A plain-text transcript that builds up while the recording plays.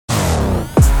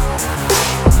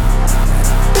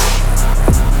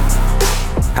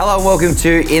Hello and welcome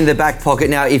to In the Back Pocket.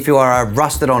 Now, if you are a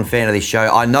rusted-on fan of this show,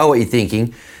 I know what you're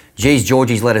thinking. Geez,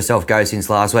 Georgie's let herself go since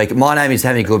last week. My name is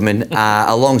Hammy Goodman.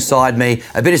 Alongside me,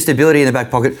 a bit of stability in the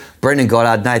back pocket, Brendan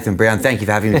Goddard, Nathan Brown. Thank you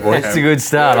for having me, boys. That's a good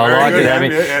start. I like it, Hammy.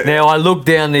 Yeah. Now, I look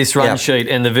down this run sheet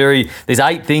and there's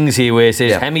 8 things here where it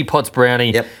says Hammy Potts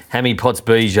Brownie, Hammy Potts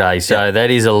BJ. So that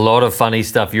is a lot of funny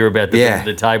stuff you're about to bring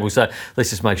to the table. So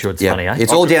let's just make sure it's funny, eh?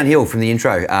 It's all downhill from the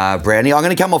intro, Brownie. I'm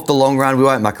going to come off the long run. We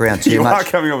won't muck around too much. You are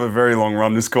coming off a very long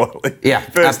run this quietly. Yeah.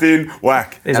 First in,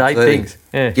 whack. There's 8 things.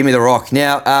 Yeah. Give me the rock.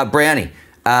 Now, Brownie.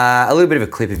 A little bit of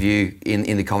a clip of you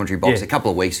in the commentary box a couple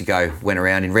of weeks ago went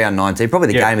around in round 19, probably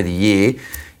the game of the year.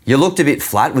 You looked a bit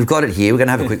flat. We've got it here. We're going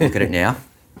to have a quick look at it now.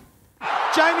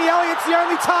 Jamie Elliott's the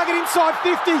only target inside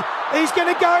 50. He's going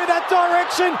to go that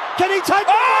direction. Can he take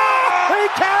the mark? He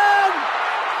can!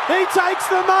 He takes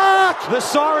the mark. The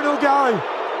siren will go.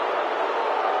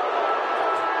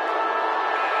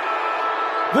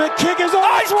 The kick is on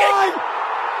its way.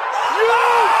 You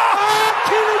are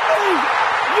kidding me.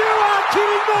 You are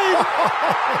kidding me!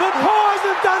 The Pies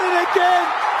have done it again!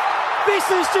 This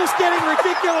is just getting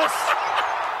ridiculous!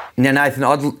 Now, Nathan,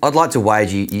 I'd like to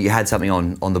wager you had something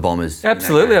on the Bombers.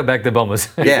 Absolutely, I backed the Bombers.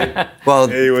 Yeah. Well,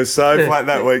 he was so flat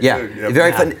that week too. Yeah,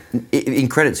 very fun. In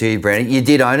credit to you, Brandon, you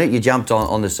did own it. You jumped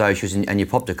on the socials and you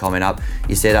popped a comment up.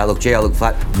 You said, I look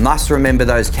flat. Must remember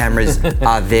those cameras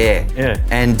are there. Yeah.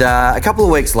 And a couple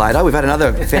of weeks later, we've had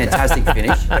another fantastic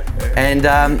finish. And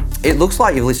it looks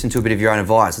like you've listened to a bit of your own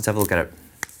advice. Let's have a look at it.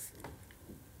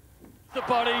 The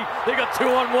body, they got 2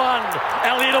 on 1.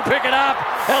 Elliott will pick it up.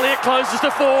 Elliott closes to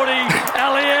 40.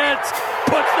 Elliott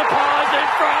puts the Pies in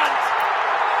front.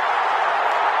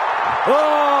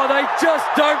 Oh, they just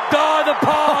don't die, the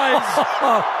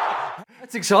Pies.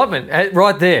 That's excitement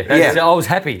right there. I was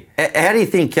happy. How do you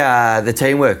think the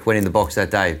teamwork went in the box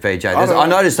that day, BJ? I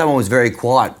noticed someone was very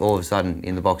quiet all of a sudden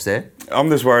in the box there. I'm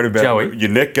just worried about Joey. Your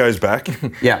neck goes back.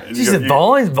 Yeah. Just the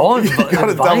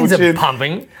veins are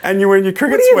pumping. And you're wearing your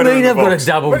cricket sweater. What do you mean I've got a box.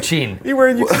 double chin? You're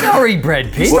wearing your... Sorry, Brad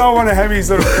Pitt. You stole one of Hammy's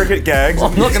little cricket gags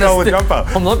and you stole a jumper.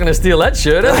 I'm not going to steal that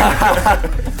shirt.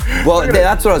 Well,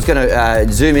 that's what I was going to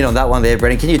zoom in on that one there,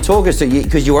 Brendan. Can you talk us through,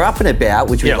 because you were up and about,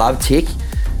 which we love, tick.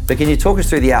 But can you talk us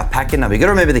through the alpaca number? You've got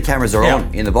to remember the cameras are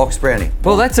on in the box, Brownie.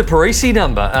 Well, that's a Parisi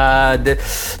number.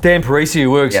 Dan Parisi,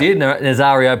 who works here,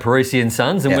 Nazario Parisi and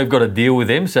Sons, and we've got to deal with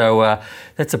them. So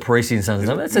that's a Parisi and Sons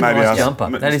number. That's a nice jumper.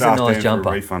 That is a nice jumper. For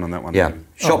a refund on that one. Yeah,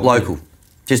 shop local.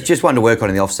 Just one to work on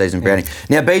in the off-season, Brownie.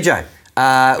 Now, BJ.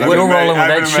 You're rolling with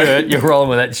that shirt. You're rolling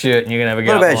with that shirt, and you're going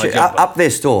to have a go. Up their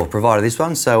store provided this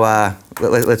one, so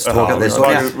let's talk up their store.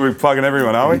 We're plugging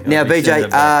everyone, are we? Now,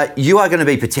 BJ, you are going to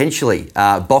be potentially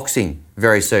boxing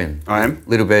very soon. I am.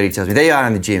 Little birdie tells me. There you are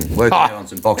in the gym, working out on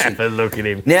some boxing. Have a look at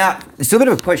him. Now, still a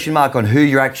bit of a question mark on who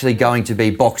you're actually going to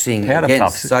be boxing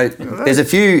against. So there's a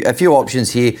few options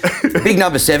here. Big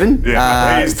number 7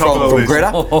 from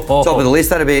Greta, top of the list.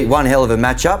 That'll be one hell of a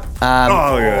matchup.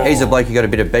 He's a bloke you got a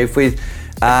bit of beef with.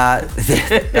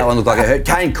 That one looked like it hurt.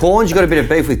 Kane Corns, you got a bit of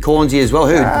beef with Cornsy as well.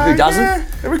 Who doesn't?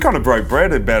 Yeah, we kind of broke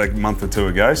bread about a month or 2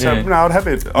 ago. So no, I'd have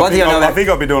it. I think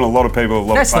I'd be doing a lot of people a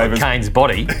lot of favours. That's not Kane's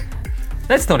body.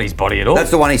 That's not his body at all.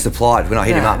 That's the one he supplied when I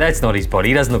hit him up. That's not his body.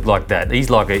 He doesn't look like that.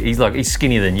 He's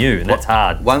skinnier than you, and that's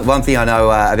hard. One thing I know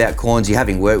about Cornsy,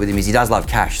 having worked with him, is he does love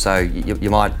cash. So you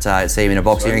might see him in a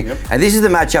boxing ring. And this is the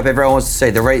matchup everyone wants to see.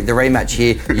 The rematch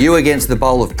here. You against the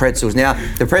bowl of pretzels. Now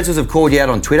the pretzels have called you out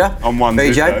on Twitter. On one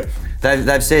BJ.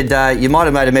 They've said, you might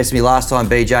have made a mess of me last time,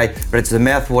 BJ, but it's the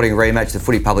mouth-watering rematch the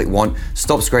footy public want.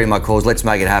 Stop screaming my calls. Let's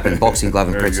make it happen. Boxing glove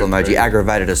and pretzel emoji.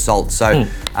 Aggravated assault. So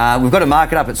we've got to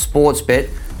mark it up at Sportsbet.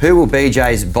 Who will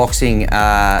BJ's boxing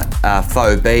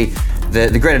foe be?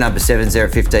 The Greta number 7's there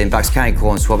at $15. Kane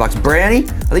Corns $12. Brownie,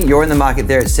 I think you're in the market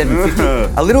there at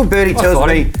 $7.50. A little birdie tells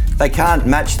me they can't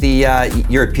match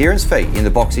your appearance fee in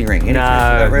the boxing ring. No,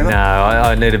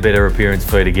 I need a better appearance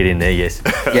fee to get in there. Yes.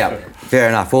 Yeah. Fair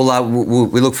enough. Well,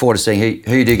 we look forward to seeing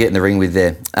who you do get in the ring with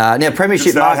there. Now,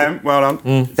 Premiership market. Well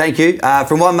done. Thank you.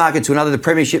 From one market to another, the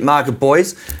Premiership market,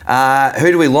 boys.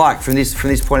 Who do we like from this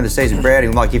point of the season? Brownie,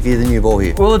 we might give you the new ball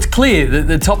here. Well, it's clear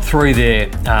the top 3 there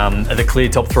are the clear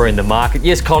top 3 in the market.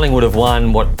 Yes, Collingwood have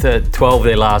won 12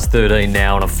 their last 13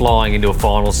 now and are flying into a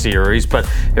final series. But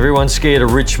everyone's scared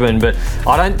of Richmond. But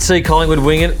I don't see Collingwood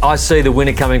winning it. I see the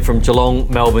winner coming from Geelong,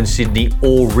 Melbourne, Sydney,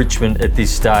 or Richmond at this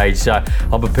stage. So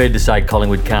I'm prepared to say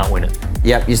Collingwood can't win it.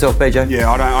 Yep, yourself, BJ?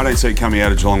 Yeah, I don't see it coming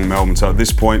out of Geelong and Melbourne. So at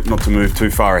this point, not to move too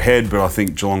far ahead, but I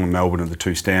think Geelong and Melbourne are the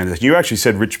two standards. You actually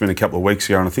said Richmond a couple of weeks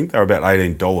ago, and I think they were about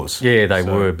 $18. Yeah, they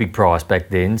were a big price back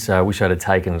then. So I wish I'd have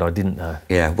taken it. I didn't know.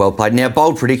 Yeah, well played. Now,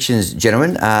 bold predictions,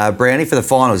 gentlemen. Brownie, for the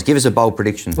finals, give us a bold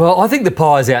prediction. Well, I think the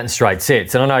Pies out in straight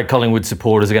sets, and I know Collingwood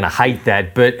supporters are going to hate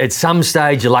that, but at some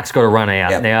stage your luck's got to run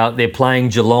out. Yep. Now, they're playing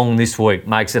Geelong this week,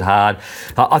 makes it hard.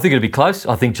 I think it'll be close.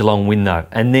 I think Geelong win though.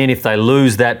 And then if they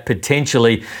lose that, potentially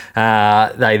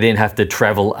they then have to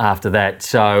travel after that.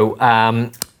 So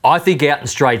I think out in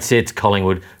straight sets,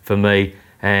 Collingwood for me.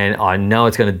 And I know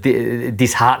it's going to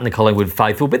dishearten the Collingwood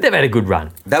faithful, but they've had a good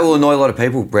run. That will annoy a lot of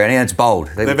people, Brownie, and it's bold.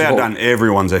 They've outdone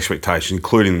everyone's expectation,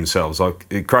 including themselves. Like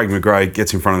Craig McGray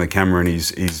gets in front of the camera and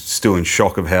he's still in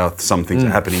shock of how some things are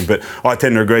happening. But I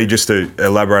tend to agree, just to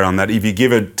elaborate on that, if you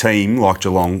give a team like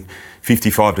Geelong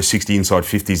 55 to 60 inside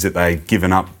 50s that they've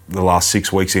given up the last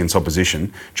 6 weeks against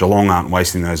opposition, Geelong aren't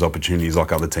wasting those opportunities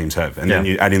like other teams have. And then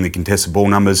you add in the contested ball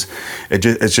numbers,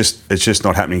 it's just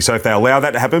not happening. So if they allow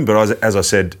that to happen, but as I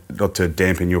said, not to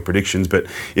dampen your predictions, but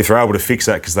if they're able to fix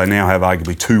that, because they now have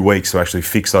arguably 2 weeks to actually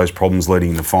fix those problems leading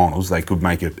in the finals, they could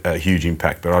make a huge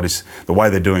impact. But the way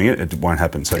they're doing it won't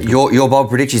happen. So your bold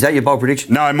prediction, is that your bold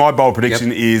prediction? No, my bold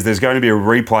prediction is there's going to be a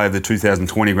replay of the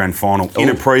 2020 grand final in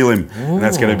a prelim, and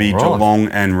that's going to be Geelong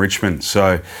and Richmond.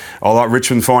 So I like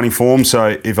Richmond finding form.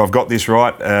 So if I've got this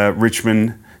right,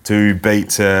 Richmond to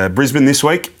beat Brisbane this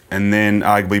week, and then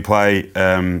arguably play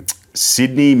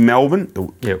Sydney, Melbourne,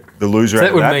 the loser. So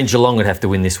that would mean Geelong would have to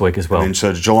win this week as well. And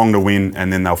so Geelong to win,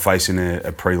 and then they'll face in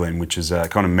a prelim, which is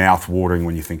kind of mouth-watering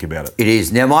when you think about it. It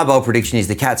is. Now, my bold prediction is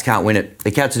the Cats can't win it.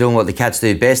 The Cats are doing what the Cats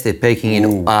do best. They're peaking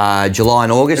in July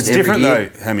and August. It's different though,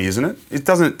 Hammy, isn't it?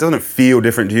 Doesn't it feel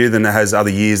different to you than it has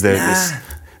other years?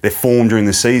 Their form during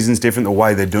the season's different. The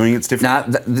way they're doing it's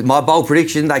different. My bold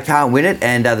prediction, they can't win it,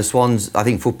 and the Swans. I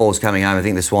think football's coming home. I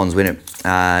think the Swans win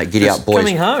it. Giddy up, boys.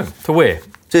 Coming home to where?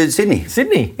 To Sydney.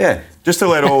 Sydney. Yeah. Just to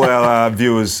let all our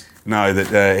viewers know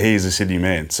that he is a Sydney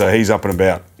man, so he's up and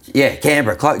about. Yeah,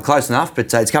 Canberra, close enough,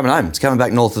 but it's coming home. It's coming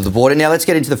back north of the border. Now let's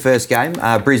get into the first game,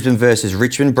 Brisbane versus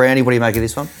Richmond. Brownie, what do you make of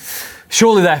this one?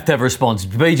 Surely they have to have a response.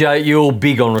 BJ, you're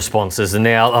big on responses. And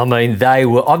now, I mean,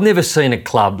 I've never seen a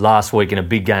club last week in a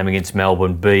big game against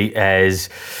Melbourne be as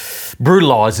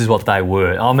brutalised as what they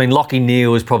were. I mean, Lachie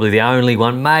Neale was probably the only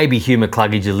one, maybe Hugh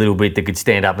McCluggage a little bit, that could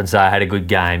stand up and say I had a good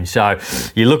game. So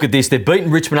you look at this, they've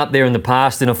beaten Richmond up there in the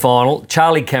past in a final.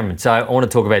 Charlie Cameron, so I want to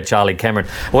talk about Charlie Cameron.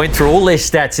 I went through all their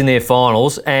stats in their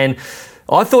finals, and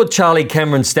I thought Charlie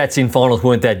Cameron's stats in finals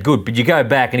weren't that good, but you go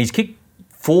back and he's kicked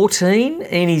 14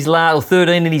 in his last,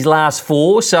 13 in his last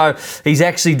 4, so he's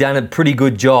actually done a pretty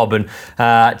good job. And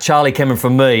Charlie Cameron, for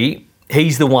me,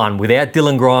 he's the one. Without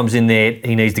Dylan Grimes in there,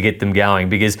 he needs to get them going,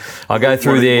 because I go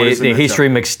through their history.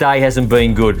 McStay hasn't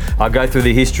been good. I go through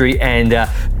the history, and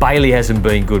Bailey hasn't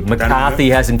been good. McCarthy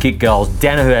hasn't kicked goals.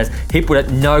 Danaher has.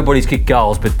 Hipwood, nobody's kicked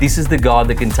goals, but this is the guy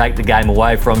that can take the game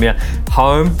away from you.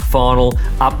 Home, final,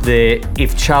 up there.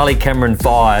 If Charlie Cameron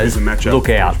fires, look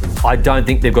out. I don't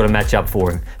think they've got a match up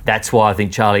for him. That's why I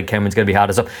think Charlie Cameron's going to be hard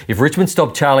to stop. If Richmond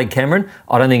stop Charlie Cameron,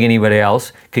 I don't think anybody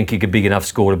else can kick a big enough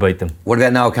score to beat them. What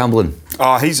about Noah Cumberland?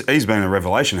 Oh, he's been a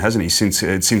revelation, hasn't he,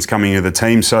 since coming into the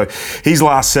team. So his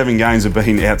last 7 games have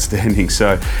been outstanding.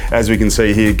 So as we can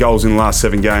see here, goals in the last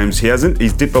 7 games,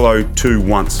 he's dipped below 2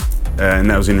 once.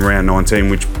 And that was in round 19,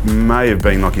 which may have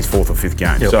been like his 4th or 5th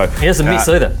game. Yep. So he hasn't missed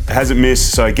either. Hasn't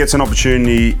missed, so gets an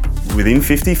opportunity within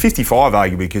 50, 55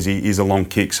 arguably, because he is a long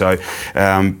kick. So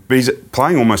but he's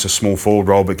playing almost a small forward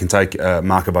role, but can take a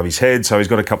mark above his head. So he's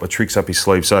got a couple of tricks up his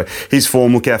sleeve. So his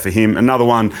form, look out for him. Another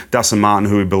one, Dustin Martin,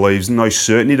 who he believes no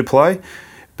certainty to play.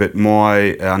 But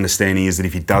my understanding is that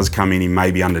if he does come in, he may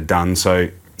be underdone. So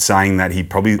saying that he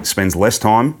probably spends less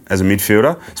time as a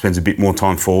midfielder, spends a bit more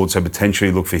time forward, so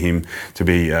potentially look for him to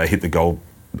be hit the goal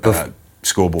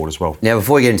scoreboard as well. Now,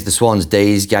 before we get into the Swans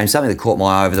D's game, something that caught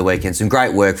my eye over the weekend, some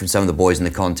great work from some of the boys in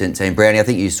the content team. Brownie, I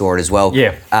think you saw it as well.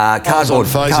 Yeah. Cardboard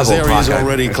faces. There he is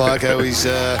already, Clarko. He's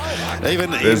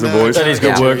There's the boys. That is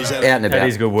good work. Out and about. That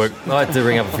is good work. I had to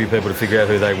ring up a few people to figure out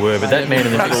who they were, but that man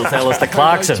in the middle will tell us, the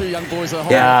Clarkson.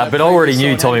 Yeah, but I already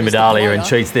knew Tommy Medalia and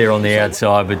Cheats there on the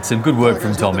outside, but some good work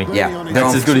from Tommy. Yeah.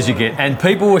 That's as good as you get. And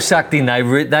people were sucked in.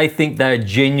 They think they're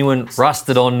genuine,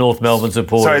 rusted-on North Melbourne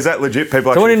supporters. So is that legit?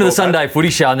 People so I went into the Sunday Footy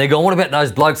Show, and they're going, what about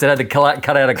those blokes that had to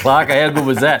cut out of Clarko? How good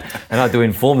was that? And I had to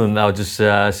inform them they were just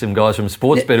some guys from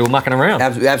Sportsbet who were mucking around.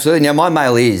 Absolutely. Now, my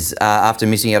mail is, after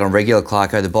missing out on regular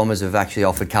Clarko, the Bombers have actually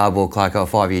offered Cardboard Clarko a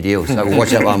 5-year deal. So we'll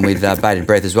watch that one with bated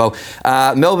breath as well.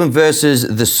 Melbourne versus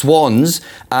the Swans.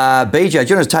 BJ, do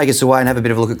you want to take us away and have a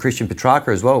bit of a look at Christian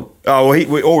Petrarca as well? Oh, well,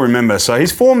 we all remember. So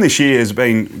his form this year has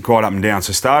been quite up and down.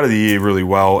 So start of the year really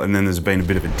well, and then there's been a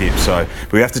bit of a dip. So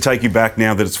we have to take you back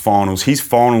now that it's finals. His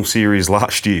final series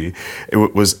last year,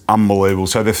 it was unbelievable.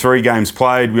 So the 3 games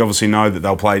played, we obviously know that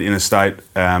they'll play interstate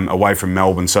away from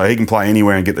Melbourne. So he can play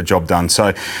anywhere and get the job done.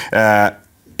 So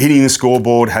hitting the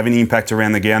scoreboard, having impact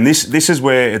around the game. This is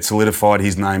where it solidified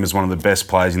his name as one of the best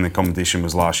players in the competition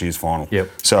was last year's final. Yep.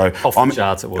 So off the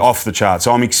charts it was. Off the charts.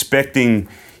 So I'm expecting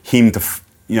him to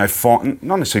not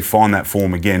necessarily find that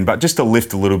form again, but just to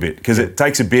lift a little bit, because it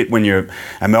takes a bit when you're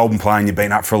a Melbourne player and you've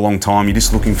been up for a long time. You're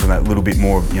just looking for that little bit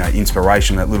more,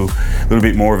 inspiration, that little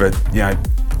bit more of a,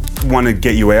 want to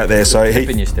get you out there. So pep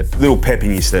in your step. Little pep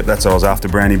in your step. That's what I was after,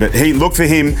 Brownie. But look for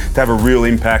him to have a real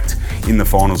impact in the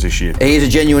finals this year. He is a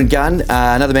genuine gun.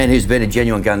 Another man who's been a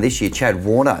genuine gun this year, Chad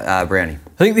Warner, Brownie.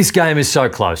 I think this game is so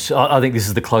close. I think this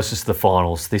is the closest to the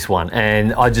finals, this one.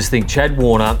 And I just think Chad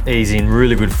Warner is in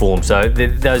really good form. So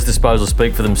those disposals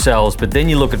speak for themselves. But then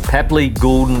you look at Papley,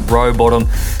 Goulden, Rowbottom,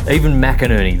 even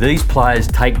McInerney. These players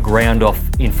take ground off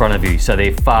in front of you. So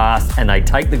they're fast and they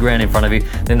take the ground in front of you.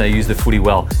 Then they use the footy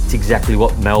well. It's exactly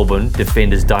what Melbourne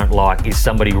defenders don't like, is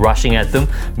somebody rushing at them,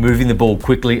 moving the ball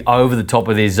quickly over the top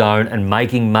of their zone and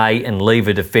making May and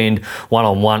Lever defend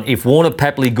one-on-one. If Warner,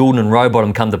 Papley, Goulden and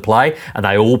Rowbottom come to play and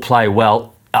they all play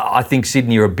well, I think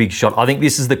Sydney are a big shot. I think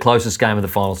this is the closest game of the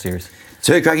final series.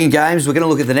 2 cracking games. We're going to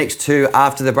look at the next 2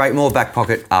 after the break. More Back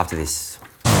Pocket after this.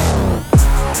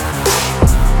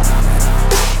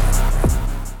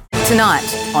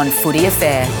 Tonight on Footy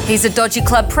Affair, he's a dodgy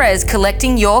club prez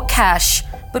collecting your cash.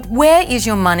 But where is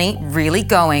your money really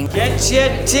going? Get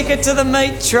your ticket to the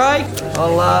meat tray.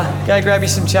 I'll go grab you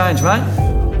some change, mate.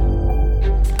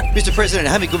 Mr. President,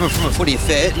 Hammy Goodman from a Footy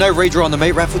Affair. No redraw on the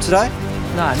meat raffle today?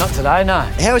 No, not today, no.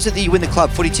 How is it that you win the club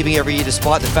footy tipping every year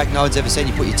despite the fact no one's ever seen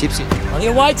you put your tips in? Well, the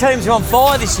away teams are on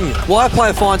fire this year. Why are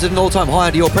player fines at an all-time high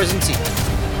under your presidency?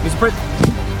 Mr. President,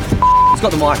 he's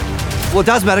got the mic. Well, it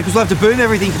does matter because we'll have to boom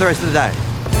everything for the rest of the day.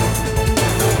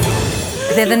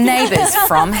 They're the neighbours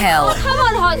from hell. Oh, come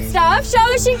on, hot stuff.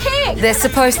 Show us your kick. They're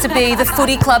supposed to be the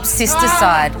footy club's sister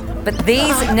side, but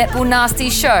these netball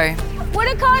nasties show would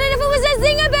have caught it if it was a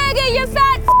zinger burger, you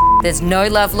fat there's no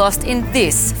love lost in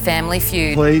this family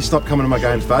feud. Please stop coming to my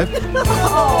games, babe.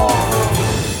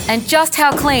 And just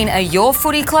how clean are your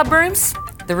footy club rooms?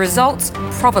 The results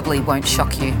probably won't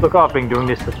shock you. Look, I've been doing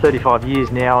this for 35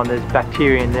 years now, and there's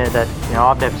bacteria in there that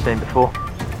I've never seen before.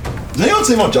 Does anyone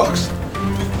see my jocks?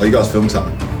 Oh, you guys filmed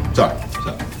something. Sorry.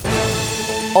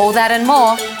 All that and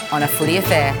more on A Footy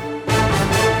Affair.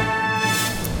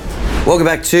 Welcome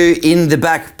back to In the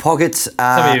Back Pocket. Some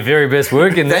of your very best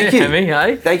work in there, Hammy,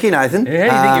 hey? Thank you, Nathan. Yeah,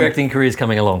 how do you think your acting career's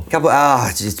coming along?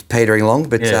 It's just petering along,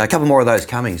 but a couple more of those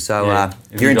coming. So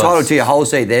you're entitled to your whole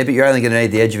seat there, but you're only going to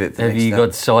need the edge of it. Have you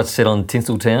got sights set on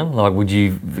Tinseltown? Like, would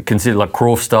you consider, like,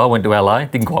 Croft style, went to LA?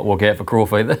 Didn't quite work out for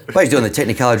Croft either. Well, he's doing the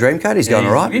Technicolor Dreamcoat. He's going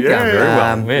all right. He's going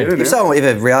very well. If someone, if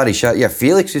a reality show,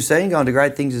 Felix we've seen going to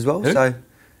great things as well. Who?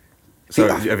 So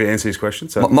have you answered his question?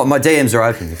 So my DMs are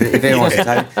open if anyone wants to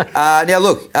take it. Now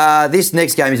look, this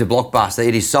next game is a blockbuster.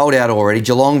 It is sold out already.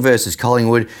 Geelong versus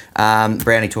Collingwood.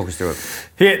 Brownie, talk us through it.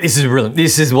 Yeah, this is brilliant.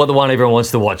 This is what the one everyone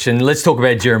wants to watch. And let's talk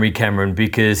about Jeremy Cameron,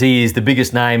 because he is the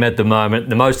biggest name at the moment,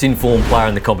 the most informed player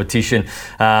in the competition.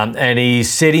 And he's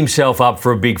set himself up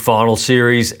for a big final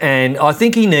series. And I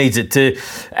think he needs it to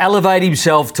elevate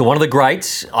himself to one of the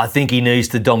greats. I think he needs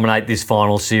to dominate this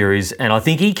final series. And I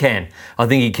think he can.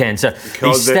 So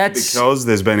because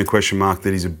there's been a question mark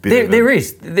that he's a bit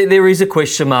there is a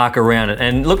question mark around it.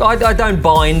 And look, I don't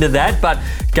buy into that, but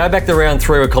go back to round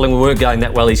 3 where Collingwood weren't going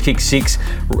that well. He's kicked 6.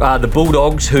 The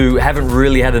Bulldogs, who haven't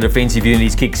really had a defensive unit,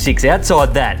 he's kicked 6.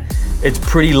 Outside that, it's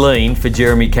pretty lean for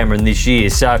Jeremy Cameron this year.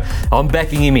 So I'm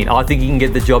backing him in. I think he can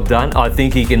get the job done. I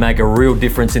think he can make a real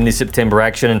difference in this September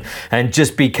action and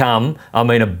just become, a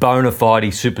bona fide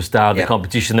superstar of the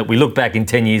competition that we look back in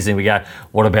 10 years and we go,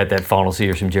 what about that final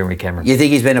series from Jeremy Cameron? You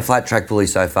think he's been a flat track bully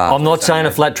so far? I'm not saying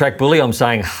a flat track bully. I'm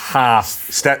saying half.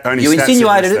 You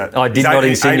insinuated it. I did not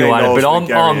insinuate it,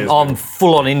 but I'm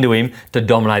full on into him to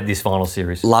dominate this final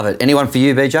series. Love it. Anyone for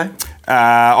you, BJ?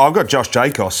 I've got Josh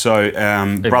Jacobs, so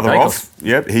brother Jacobs. off.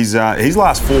 Yep, his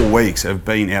last 4 weeks have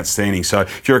been outstanding. So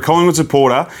if you're a Collingwood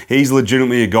supporter, he's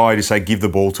legitimately a guy to say give the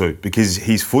ball to, because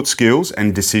his foot skills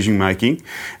and decision making,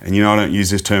 and I don't use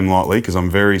this term lightly because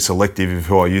I'm very selective of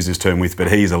who I use this term with,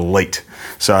 but he's elite.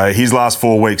 So his last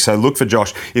 4 weeks. So look for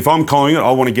Josh. If I'm Collingwood,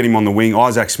 I want to get him on the wing.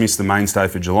 Isaac Smith's the mainstay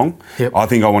for Geelong. Yep. I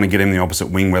think I want to get him the opposite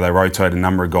wing where they rotate a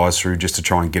number of guys through just to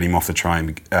try and get him off the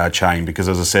chain. Because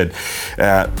as I said,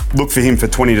 look for him for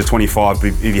 20 to 25. But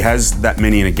if he has that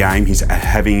many in a game, he's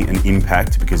having an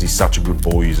impact because he's such a good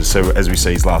ball user. So as we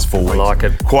see his last 4 weeks. I like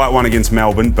it. Quiet one against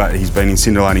Melbourne, but he's been in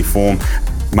Cinderella form.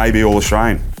 Maybe all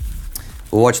Australian.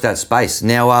 We'll watch that space.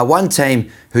 Now, one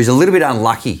team who's a little bit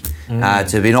unlucky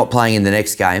to be not playing in the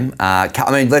next game.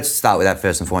 Let's start with that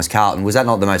first and foremost. Carlton. Was that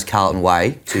not the most Carlton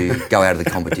way to go out of the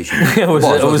competition? It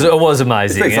was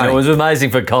amazing. It And it was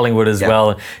amazing for Collingwood as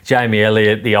well. Jamie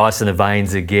Elliott, the ice in the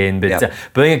veins again. But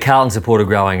being a Carlton supporter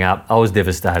growing up, I was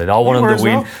devastated. I wanted them to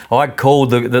win. Well. I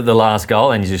called the last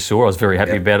goal, and you just saw I was very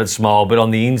happy about it, smile. But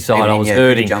on the inside, I was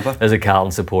hurting as a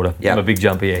Carlton supporter. I'm a big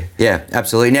jumper, Yeah,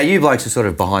 absolutely. Now, you blokes are sort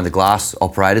of behind the glass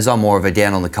operators. I'm more of a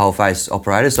down on the coalface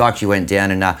operator. So I actually went down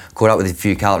and caught up with a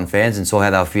few Carlton fans and saw how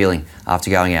they were feeling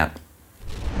after going out.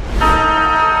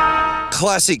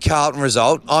 Classic Carlton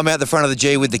result. I'm out the front of the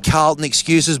G with the Carlton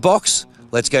excuses box.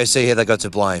 Let's go see how they got to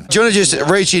blame. Do you want to just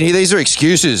reach in here? These are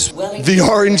excuses. The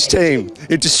orange team.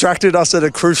 It distracted us at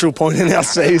a crucial point in our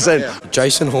season.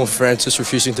 Jason Horne-Francis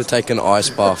refusing to take an ice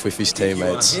bath with his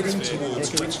teammates. I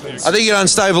think it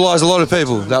unstabilised a lot of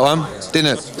people, that one,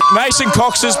 didn't it? Mason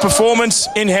Cox's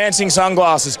performance-enhancing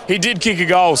sunglasses. He did kick a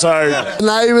goal, so...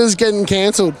 Neighbours getting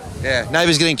cancelled. Yeah,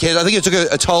 Neighbours getting cancelled. I think it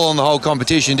took a toll on the whole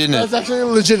competition, didn't it? That's actually a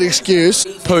legit excuse.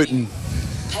 Putin.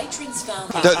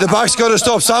 The Bucks got to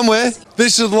stop somewhere.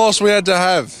 This is the loss we had to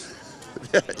have.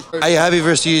 Are you happy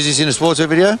for us to use this in a sports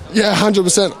video? Yeah,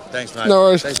 100%. Thanks, mate. No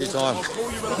worries. Thanks for your time.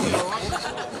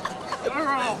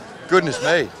 Goodness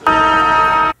me.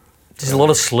 There's a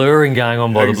lot of slurring going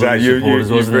on by the Blues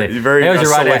supporters, wasn't there? How would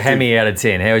you rate our Hammy out of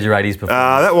 10? How would you rate his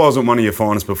performance? That wasn't one of your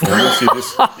finest performances.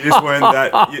 You just weren't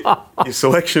that... Your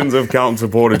selections of Carlton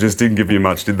supporters just didn't give you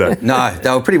much, did they? No,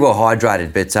 they were pretty well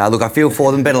hydrated. But look, I feel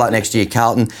for them. Better luck next year,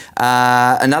 Carlton.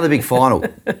 Another big final.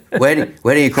 Where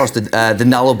do you cross the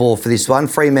Nullarbor for this one?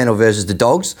 Fremantle versus the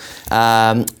Dogs.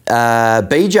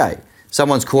 BJ,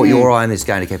 someone's caught your eye in this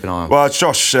game to keep an eye on. Well, it's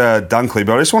Josh Dunkley,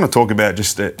 but I just want to talk about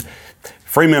just that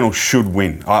Fremantle should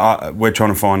win. We're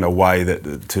trying to find a way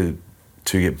that to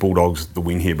get Bulldogs the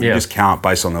win here, but you just can't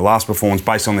based on their last performance,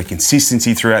 based on their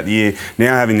consistency throughout the year.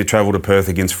 Now having to travel to Perth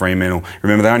against Fremantle.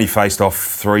 Remember, they only faced off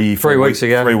three weeks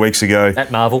ago.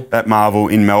 At Marvel. At Marvel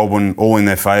in Melbourne, all in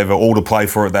their favour, all to play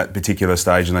for at that particular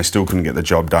stage, and they still couldn't get the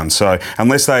job done. So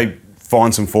unless they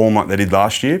find some form like they did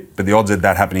last year, but the odds of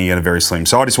that happening are very slim.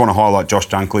 So I just want to highlight Josh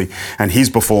Dunkley and his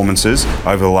performances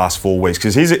over the last 4 weeks,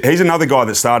 because he's another guy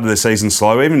that started the season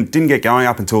slow, even didn't get going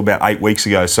up until about 8 weeks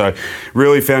ago. So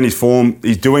really found his form.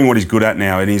 He's doing what he's good at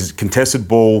now, and his contested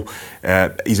ball,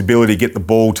 his ability to get the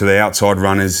ball to the outside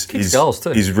runners is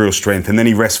real strength. And then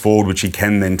he rests forward, which he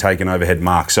can then take an overhead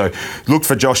mark. So look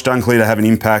for Josh Dunkley to have an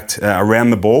impact around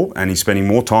the ball, and he's spending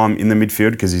more time in the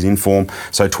midfield because he's in form.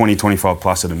 So 20, 25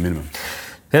 plus at a minimum.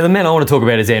 Now, the man I want to talk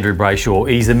about is Andrew Brayshaw.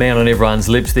 He's the man on everyone's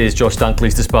lips. There's Josh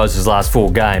Dunkley's disposed of his last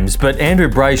 4 games. But Andrew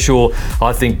Brayshaw,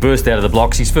 I think, burst out of the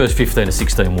blocks. His first 15 to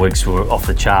 16 weeks were off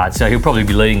the charts. So he'll probably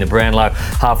be leading the Brownlow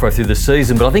halfway through the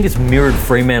season. But I think it's mirrored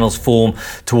Fremantle's form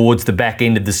towards the back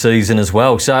end of the season as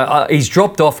well. So he's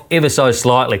dropped off ever so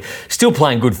slightly. Still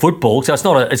playing good football. So it's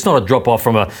not a drop off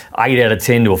from a 8 out of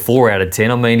 10 to a 4 out of 10.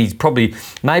 I mean,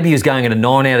 maybe he was going at a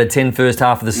 9 out of 10 first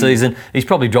half of the season. He's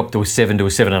probably dropped to a 7 to a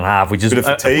 7.5, which is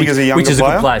as a younger a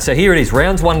good player. So here it is,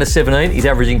 rounds 1 to 17, he's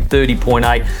averaging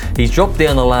 30.8. He's dropped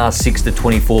down the last 6 to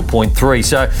 24.3.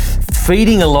 So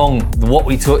feeding along what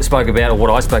we spoke about, or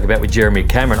what I spoke about with Jeremy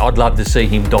Cameron, I'd love to see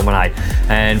him dominate.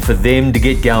 And for them to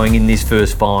get going in this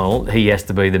first final, he has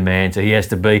to be the man. So he has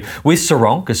to be with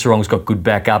Sarong, because Sarong's got good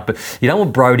backup. But you don't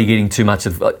want Brodie getting too much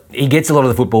of... He gets a lot of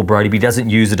the football, Brodie, but he doesn't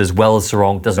use it as well as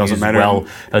Sarong, doesn't use it as well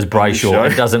as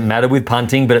Brayshaw. It doesn't matter with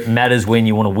punting, but it matters when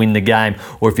you want to win the game,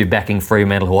 or if you're backing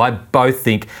Fremantle, who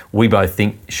we both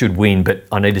think should win, but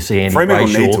I need to see Andy Fremantle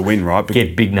Brayshaw need to win, right?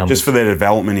 Get big numbers. Just for their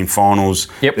development in finals,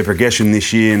 their progression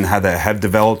this year and how they have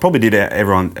developed, probably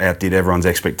outdid everyone's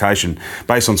expectation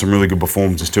based on some really good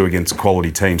performances too against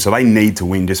quality teams. So they need to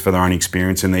win just for their own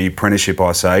experience and the apprenticeship,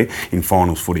 I say, in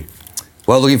finals footy.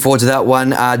 Well, looking forward to that one.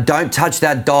 Don't touch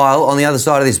that dial on the other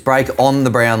side of this break on the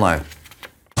Brownlow.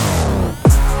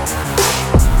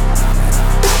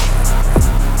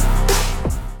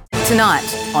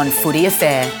 Tonight on Footy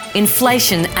Affair,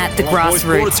 inflation at the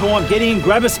grassroots. Time, get in,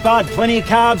 grab a spud, plenty of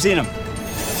carbs in them.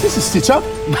 Is this a stitch up?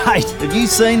 Mate, have you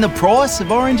seen the price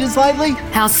of oranges lately?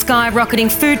 How skyrocketing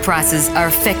food prices are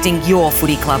affecting your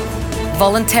footy club.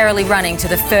 Voluntarily running to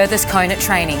the furthest cone at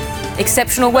training.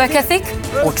 Exceptional work ethic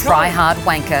or try-hard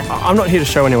wanker? I'm not here to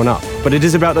show anyone up, but it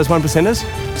is about those 1%ers.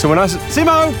 So when I say,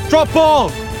 Simo, drop ball!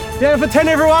 Down for 10,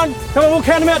 everyone! Come on, we'll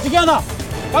count them out together!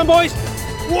 Come, boys!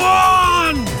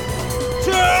 1, 2,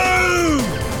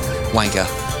 Wanker.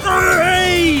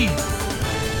 3,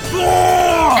 4!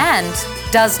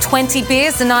 And does 20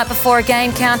 beers the night before a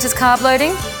game count as carb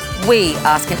loading? We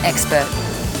ask an expert.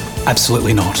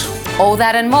 Absolutely not. All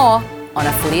that and more on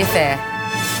A Footy Affair.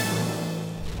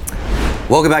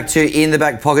 Welcome back to In the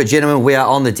Back Pocket, gentlemen. We are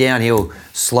on the downhill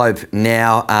slope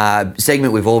now.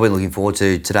 Segment we've all been looking forward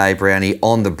to today, Brownie,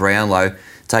 on the Brownlow.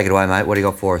 Take it away, mate. What do you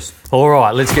got for us? All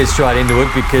right, let's get straight into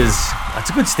it because it's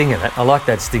a good stinger, that. I like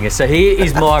that stinger. So here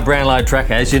is my Brownlow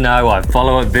tracker. As you know, I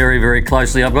follow it very, very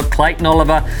closely. I've got Clayton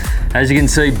Oliver, as you can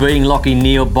see, beating Lachie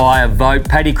Neale by a vote.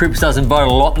 Paddy Cripps doesn't vote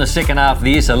a lot in the second half of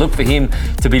the year, so look for him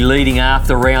to be leading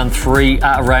after round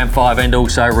 5 and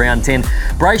also round 10.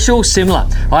 Brayshaw, similar.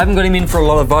 I haven't got him in for a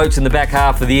lot of votes in the back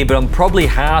half of the year, but I'm probably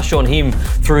harsh on him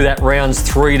through that rounds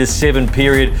 3 to 7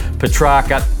 period.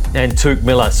 Petrarca and Touk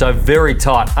Miller, so very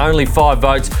tight. Only 5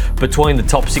 votes between the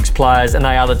top 6 players, and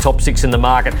they are the top 6 in the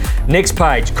market. Next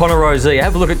page, Connor Rozee.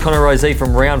 Have a look at Connor Rozee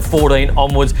from round 14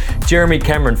 onwards. Jeremy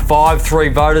Cameron,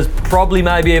 5-3 voters, probably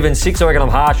maybe even 6. I reckon I'm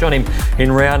harsh on him in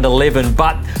round 11,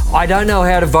 but I don't know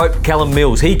how to vote Callum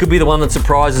Mills. He could be the one that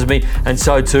surprises me, and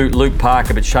so too Luke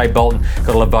Parker, but Shea Bolton got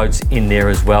a lot of votes in there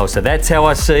as well. So that's how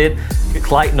I see it.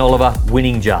 Clayton Oliver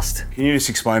winning just. Can you just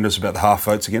explain to us about the half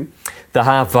votes again? The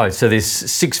half vote. So there's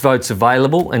 6 votes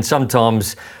available, and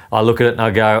sometimes I look at it and I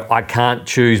go, I can't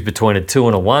choose between a 2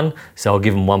 and a 1, so I'll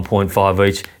give them 1.5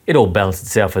 each. It all balances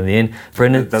itself in the end.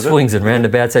 Brendan, swings and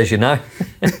roundabouts, as you know.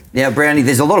 Now, Brownie,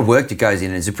 there's a lot of work that goes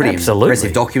in. It's a pretty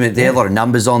impressive document there, a lot of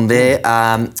numbers on there.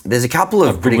 There's a couple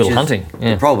of predictions hunting.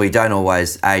 that probably don't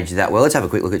always age that well. Let's have a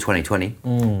quick look at 2020.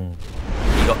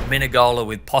 You got Menegola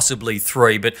with possibly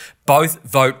 3, but both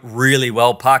vote really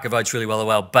well. Parker votes really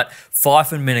well, but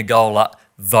Fyfe and Menegola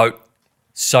vote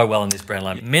so well in this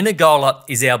Brownlow. Menegola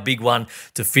is our big one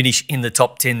to finish in the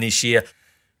top 10 this year.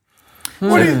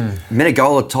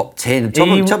 Menegola top 10, top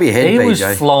of your head, He BJ.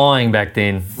 was flying back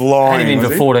then. Flying, Had him in was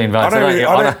for he? 14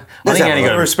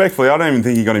 votes. Respectfully, I don't even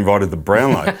think he got invited to the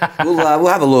Brownlow. We'll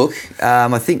have a look.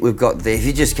 I think we've got there. If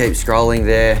you just keep scrolling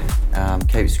there,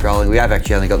 keep scrolling. We have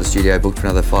actually only got the studio booked for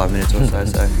another 5 minutes or so.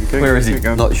 So Where is he?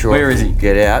 Not sure. Where is he?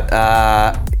 Get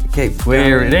out. Keep.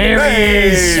 There he is.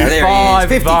 There he is. 5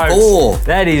 54. votes.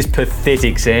 That is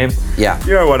pathetic, Sam. Yeah.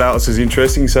 You know what else is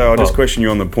interesting? So I just question you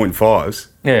on the 0.5s.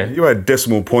 Yeah. You had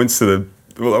decimal points to the.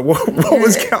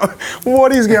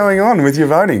 What is going on with your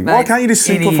voting? Mate, why can't you just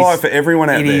simplify for everyone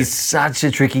out there? It is such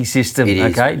a tricky system. It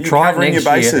is. Okay, You're try it covering next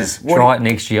your bases. year. Try it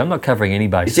next year. I'm not covering any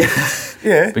bases.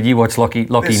 Yeah. But you watch Lachie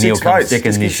There's Neale 6 come votes. second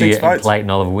Just give this year 6 and votes. Clayton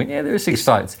Oliver win. Yeah, there are 6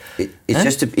 votes.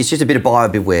 It's just a bit of buyer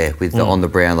beware with on the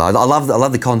Brownlow. I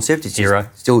love the concept. It's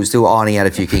just still ironing out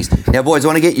a few kinks. Now, boys, I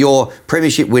want to get your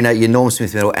premiership winner, your Norm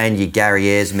Smith medal, and your Gary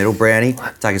Ayres medal. Brownie,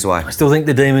 take us away. I still think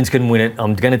the Demons can win it.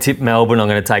 I'm going to tip Melbourne. I'm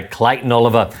going to take Clayton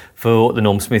Oliver for the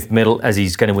Norm Smith medal, as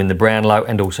he's going to win the Brownlow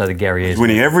and also the Gary Ayres. He's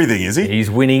winning everything, is he? He's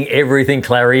winning everything,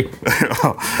 Clary.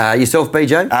 Yourself,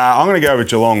 BJ? I'm going to go with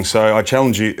Geelong. So I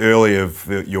challenged you earlier of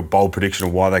your bold prediction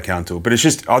of why they can't do it. But it's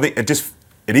just, I think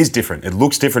it is different. It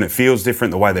looks different. It feels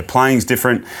different. The way they're playing is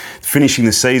different. Finishing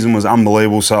the season was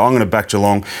unbelievable. So I'm going to back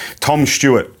Geelong. Tom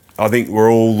Stewart. I think we're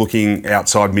all looking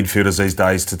outside midfielders these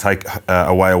days to take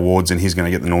away awards, and he's going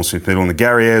to get the Norm Smith medal and the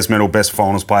Gary Ayres medal, best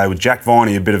finals player with Jack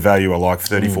Viney, a bit of value I like,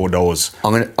 $34.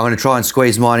 I'm going to try and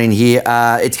squeeze mine in here.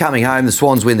 It's coming home. The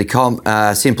Swans win the comp.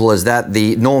 Simple as that.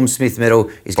 The Norm Smith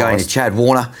medal is going to Chad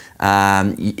Warner.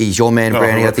 He's your man,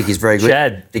 Brownie. I think he's very good.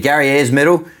 Chad. The Gary Ayres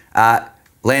medal.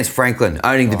 Lance Franklin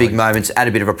owning the big moments at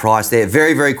a bit of a price there.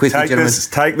 Very, very quickly, gentlemen.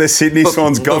 Take the Sydney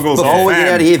Swans goggles off. Before we get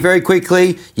out of here, very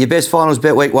quickly, your best finals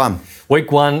bet week 1.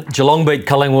 Week 1, Geelong beat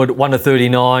Collingwood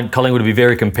 1-39. Collingwood will be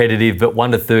very competitive, but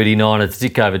 1-39, it's a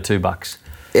tick over $2.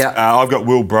 Yeah, I've got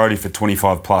Will Brodie for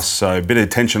 25 plus, so a bit of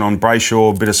tension on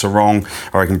Brayshaw, a bit of Sarong.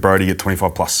 I reckon Brodie get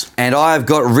 25 plus. And I've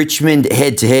got Richmond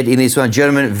head-to-head in this one.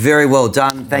 Gentlemen, very well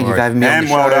done. Thank you for having me on the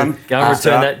show. Well done.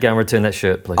 Go and return that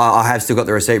shirt, please. I have still got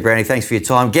the receipt, Brownie. Thanks for your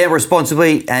time. Gamble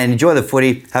responsibly and enjoy the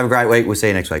footy. Have a great week. We'll see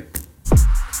you next week.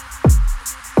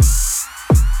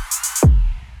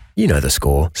 You know the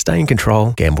score. Stay in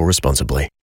control. Gamble responsibly.